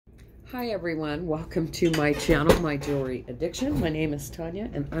Hi everyone, welcome to my channel, My Jewelry Addiction. My name is Tanya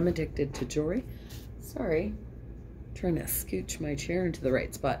and I'm addicted to jewelry. Sorry, trying to scooch my chair into the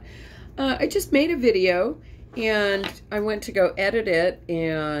right spot. I just made a video and I went to go edit it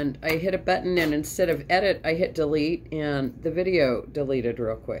and I hit a button and instead of edit, I hit delete and the video deleted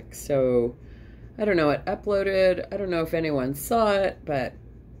real quick. So I don't know, it uploaded. I don't know if anyone saw it, but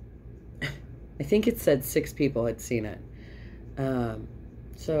I think it said 6 people had seen it.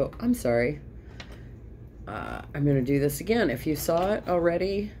 So I'm sorry. I'm going to do this again. If you saw it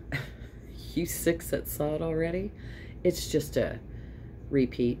already, you 6 that saw it already, it's just a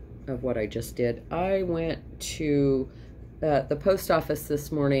repeat of what I just did. I went to the post office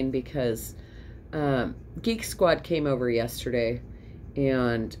this morning because Geek Squad came over yesterday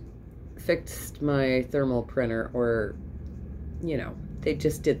and fixed my thermal printer, or, you know, they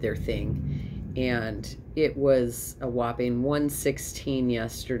just did their thing. And it was a whopping $116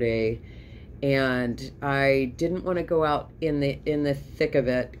 yesterday, and I didn't want to go out in the thick of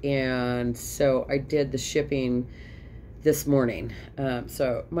it, and so I did the shipping this morning.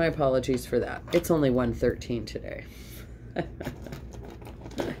 So my apologies for that. It's only $113 today.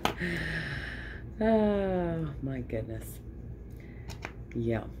 Oh my goodness.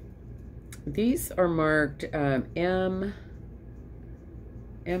 Yeah, these are marked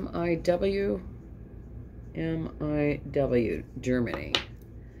MIW, Germany.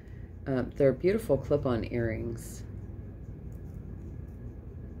 They're beautiful clip-on earrings.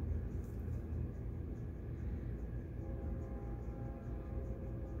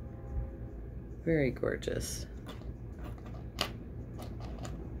 Very gorgeous.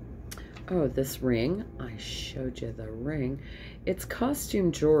 Oh, this ring. I showed you the ring. It's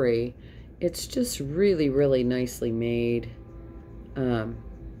costume jewelry. It's just really, really nicely made. Here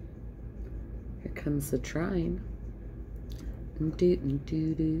comes the trine. I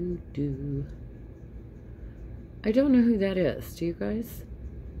don't know who that is. Do you guys?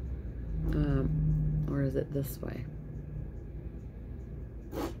 Or is it this way?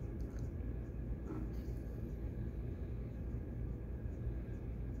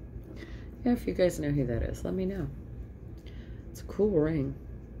 Yeah, if you guys know who that is, let me know. It's a cool ring.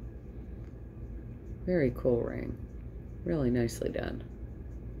 Very cool ring. Really nicely done.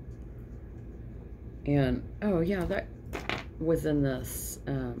 And, oh yeah, that was in this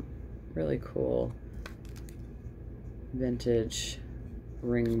really cool vintage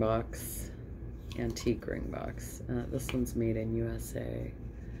ring box, antique ring box. This one's made in USA.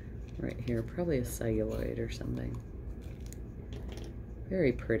 Right here, probably a celluloid or something.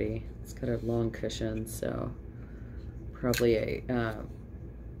 Very pretty. It's got a long cushion, so probably a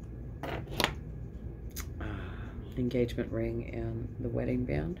engagement ring and the wedding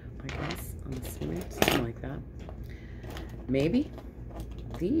band, I guess. I'm assuming something like that. Maybe.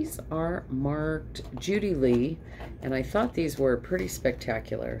 These are marked Judy Lee, and I thought these were pretty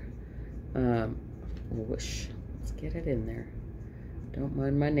spectacular. Whoosh. Let's get it in there. Don't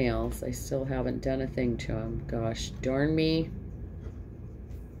mind my nails. I still haven't done a thing to them. Gosh darn me.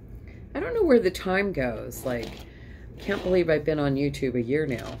 I don't know where the time goes. Like, can't believe I've been on YouTube a year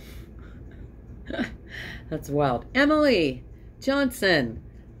now. That's wild. Emily Johnson,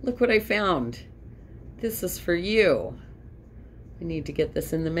 look what I found. This is for you. I need to get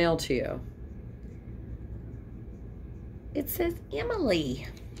this in the mail to you. It says Emily.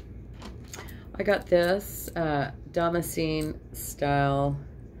 I got this Damascene style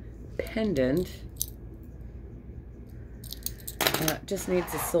pendant. Just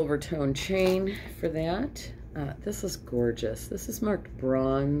needs a silver tone chain for that. This is gorgeous. This is marked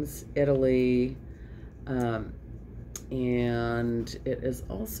bronze, Italy. And it is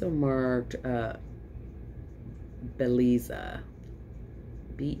also marked Bellezza.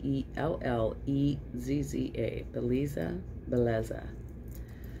 B-E-L-L-E-Z-Z-A. Bellezza.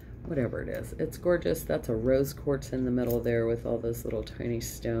 Whatever it is. It's gorgeous. That's a rose quartz in the middle there with all those little tiny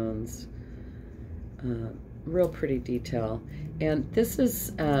stones. Real pretty detail. And this is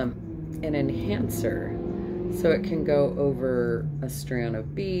an enhancer. So it can go over a strand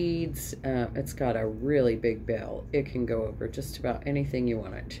of beads. It's got a really big bell. It can go over just about anything you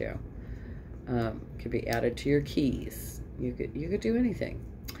want it to. Could be added to your keys. You could do anything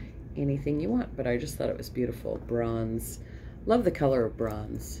you want. But I just thought it was beautiful. Bronze. Love the color of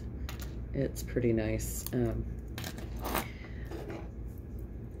bronze. It's pretty nice.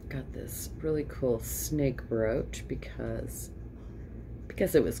 Got this really cool snake brooch because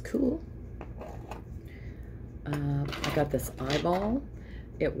it was cool. I got this eyeball.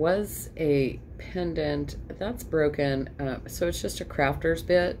 It was a pendant that's broken, so it's just a crafter's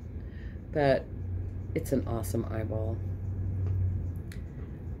bit, but it's an awesome eyeball.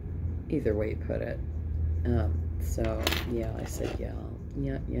 either way you put it. So yeah, I said yeah,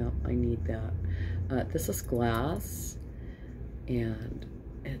 I need that. This is glass, and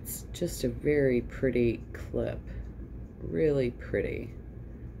it's just a very pretty clip, really pretty.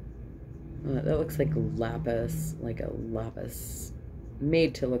 That looks like lapis,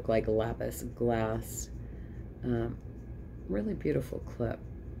 made to look like lapis glass. Really beautiful clip,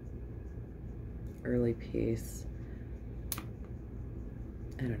 early piece.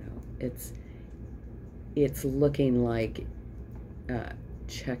 I don't know, it's looking like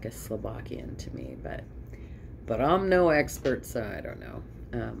Czechoslovakian to me, but I'm no expert, so I don't know.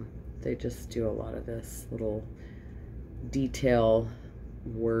 They just do a lot of this little detail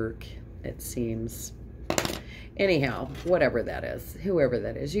work, it seems. Anyhow, whatever that is, whoever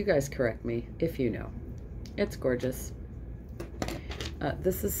that is, you guys correct me if you know. It's gorgeous.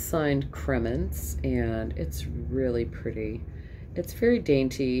 This is signed Crements, and it's really pretty. It's very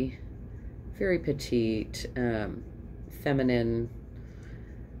dainty, very petite, feminine,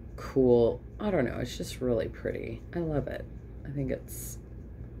 cool. I don't know, it's just really pretty. I love it. I think it's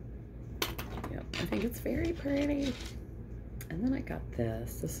very pretty. And then I got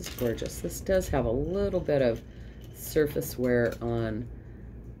this. This is gorgeous. This does have a little bit of surface wear on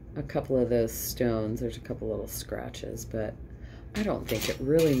a couple of those stones. There's a couple little scratches, but I don't think it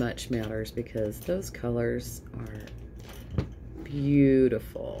really much matters because those colors are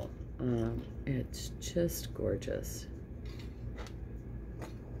beautiful. It's just gorgeous.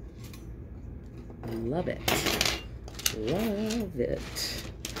 Love it. Love it.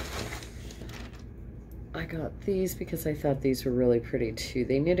 I got these because I thought these were really pretty too.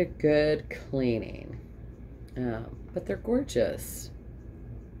 They need a good cleaning, but they're gorgeous.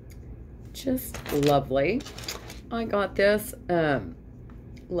 Just lovely. I got this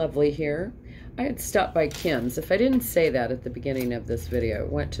lovely here. I had stopped by Kim's. If I didn't say that at the beginning of this video,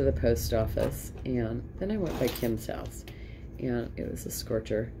 went to the post office, and then I went by Kim's house, and it was a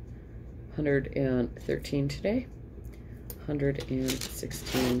scorcher. 113 today,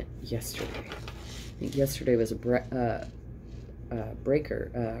 116 yesterday. I think yesterday was a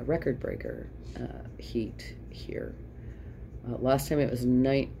record breaker heat here. Last time it was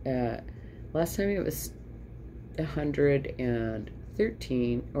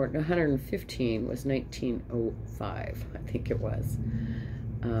 113, or 115 was 1905, I think it was.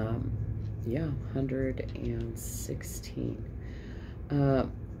 Yeah, 116.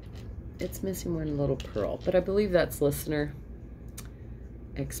 It's missing one little pearl, but I believe that's listener.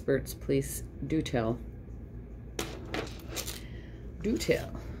 Experts, please do tell. Do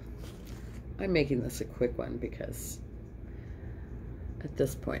tell. I'm making this a quick one because at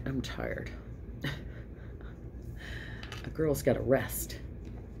this point I'm tired. A girl's got to rest.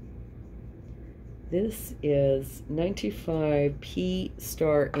 This is 95 P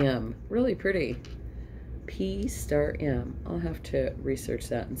star M. Really pretty. P star M. I'll have to research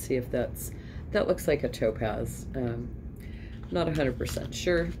that and see if that looks like a topaz. Not 100%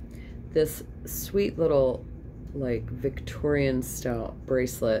 sure. This sweet little like Victorian style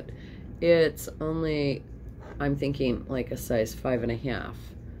bracelet, it's only, I'm thinking like a size 5.5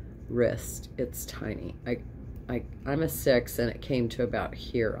 wrist. It's tiny. I'm a 6 and it came to about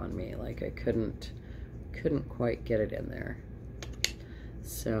here on me. Like I couldn't quite get it in there.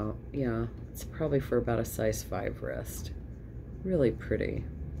 So yeah, it's probably for about a size 5 wrist. Really pretty.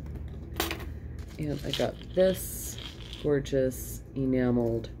 And I got this gorgeous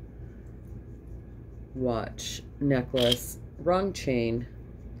enameled watch necklace, wrong chain,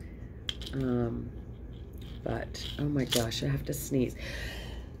 but oh my gosh, I have to sneeze.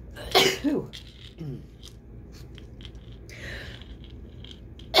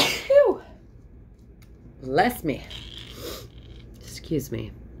 Bless me. Excuse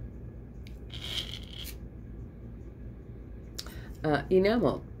me.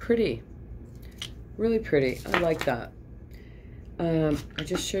 Enamel, pretty, really pretty. I like that. I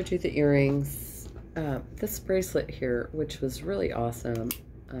just showed you the earrings. This bracelet here, which was really awesome.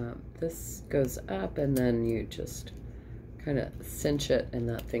 This goes up and then you just kind of cinch it and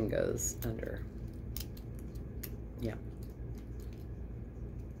that thing goes under. Yeah.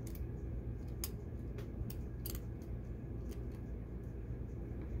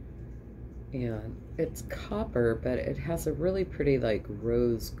 And it's copper, but it has a really pretty like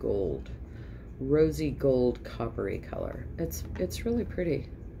rosy gold coppery color. It's really pretty.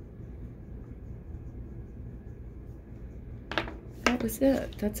 That was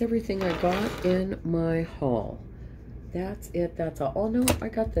it. That's everything I got in my haul. That's it. That's all. Oh no, I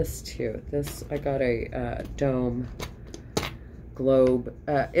got this too. I got a dome globe.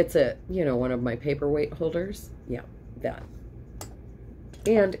 It's a, one of my paperweight holders. Yeah, that.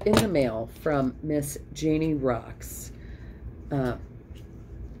 And in the mail from Miss Janie Rocks.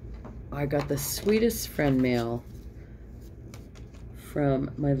 I got the sweetest friend mail from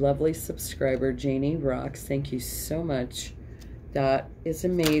my lovely subscriber, Janie Rocks. Thank you so much. That is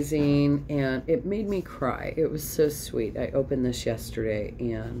amazing, and it made me cry. It was so sweet. I opened this yesterday,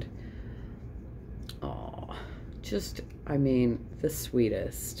 and oh, just, I mean, the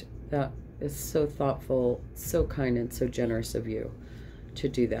sweetest. That is so thoughtful, so kind, and so generous of you to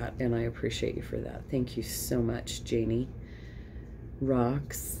do that, and I appreciate you for that. Thank you so much, Janie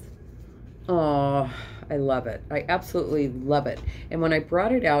Rocks. Oh, I love it. I absolutely love it. And when I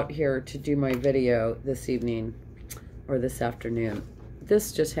brought it out here to do my video this evening or this afternoon,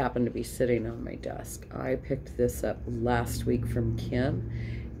 this just happened to be sitting on my desk. I picked this up last week from Kim,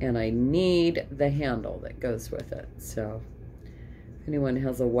 and I need the handle that goes with it. So if anyone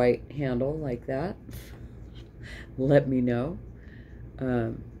has a white handle like that, let me know.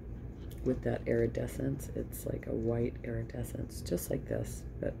 With that iridescence, it's like a white iridescence, just like this,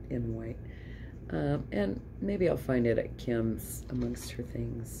 but in white. And maybe I'll find it at Kim's amongst her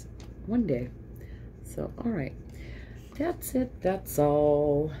things one day. So, all right, that's it. That's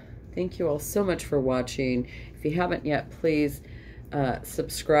all. Thank you all so much for watching. If you haven't yet, please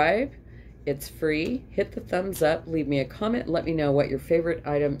subscribe. It's free. Hit the thumbs up. Leave me a comment. Let me know what your favorite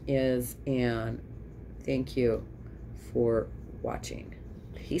item is. And thank you for watching.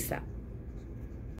 Peace out.